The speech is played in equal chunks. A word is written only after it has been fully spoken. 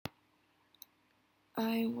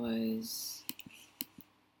I was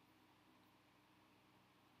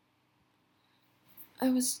I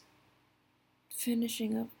was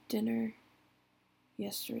finishing up dinner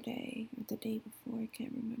yesterday or the day before, I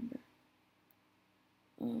can't remember.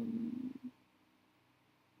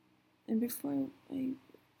 And before I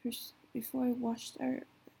washed our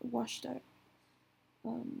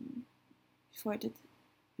um before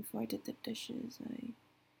I did the dishes, I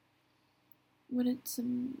wanted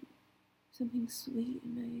something sweet,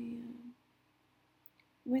 and I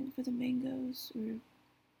went for the mangoes, or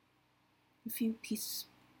a few pieces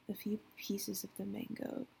of the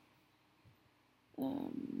mango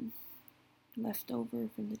um, left over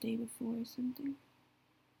from the day before or something.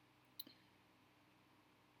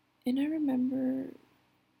 And I remember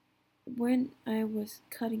when I was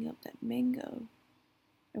cutting up that mango,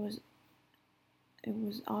 I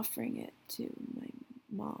was offering it to my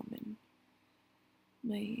mom and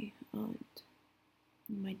my aunt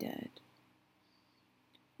and my dad.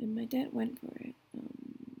 And my dad went for it.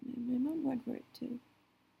 And my mom went for it too.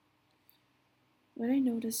 But I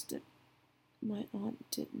noticed that my aunt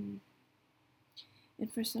didn't.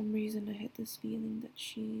 And for some reason, I had this feeling that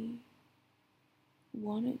she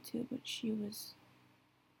wanted to, but she was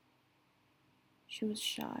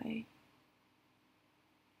shy.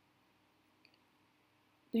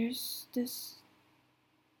 There's this.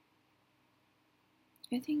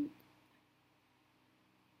 I think.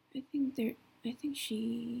 I think there. I think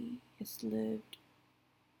she has lived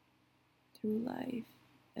through life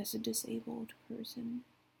as a disabled person,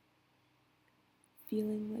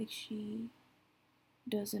 feeling like she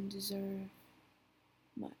doesn't deserve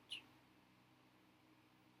much.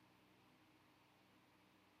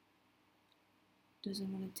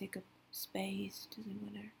 Doesn't want to take up space, doesn't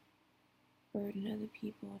want to burden other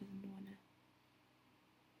people, doesn't want to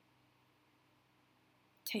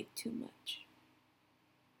take too much.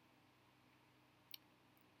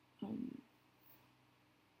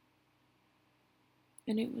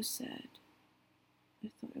 And it was sad.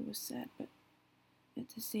 I thought it was sad, but at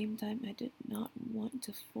the same time, I did not want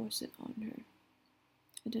to force it on her.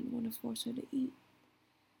 I didn't want to force her to eat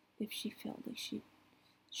if she felt like she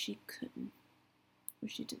couldn't, or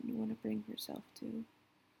she didn't want to bring herself to,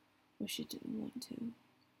 or she didn't want to.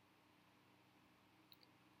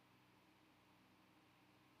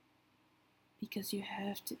 Because you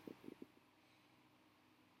have to,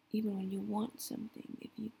 even when you want something, if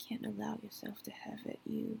you can't allow yourself to have it,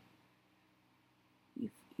 you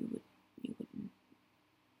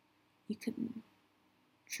couldn't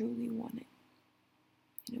truly want it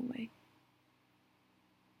in a way.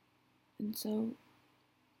 And so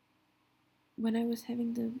when I was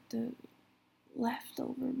having the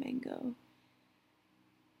leftover mango,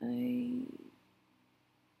 I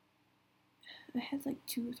had like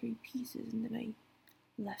 2 or 3 pieces, and then I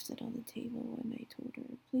left it on the table, and I told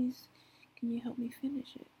her, please, can you help me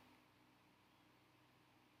finish it?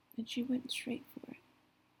 And she went straight for it.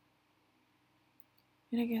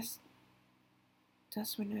 And I guess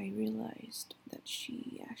that's when I realized that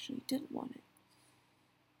she actually did want it.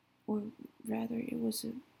 Or rather, it was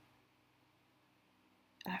an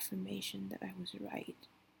affirmation that I was right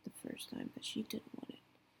the first time, that she did want it.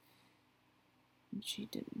 And she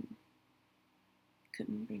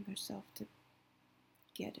couldn't bring herself to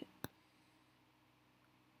get it.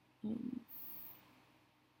 And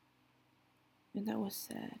that was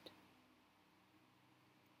sad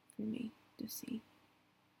for me to see.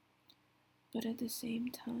 But at the same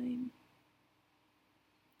time,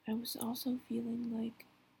 I was also feeling like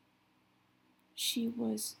she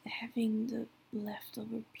was having the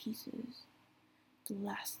leftover pieces, the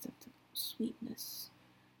last of the sweetness,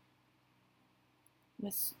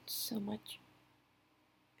 with so much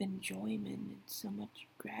enjoyment and so much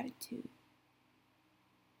gratitude.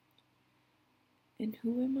 And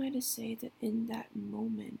who am I to say that in that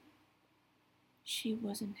moment she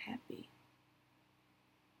wasn't happy?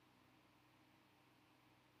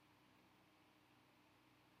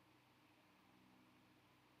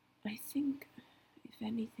 I think, if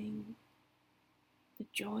anything, the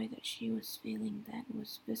joy that she was feeling then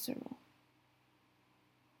was visceral.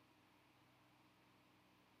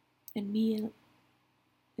 And me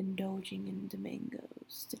indulging in the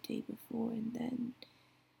mangoes the day before, and then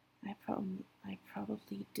I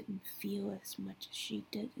probably didn't feel as much as she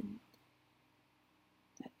did in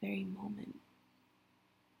that very moment.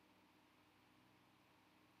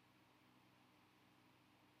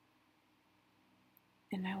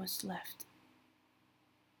 And I was left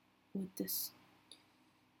with this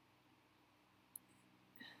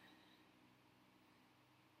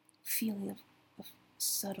feeling of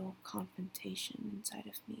subtle confrontation inside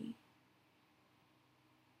of me.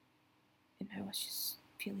 was just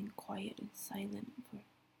feeling quiet and silent for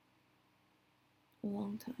a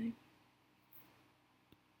long time.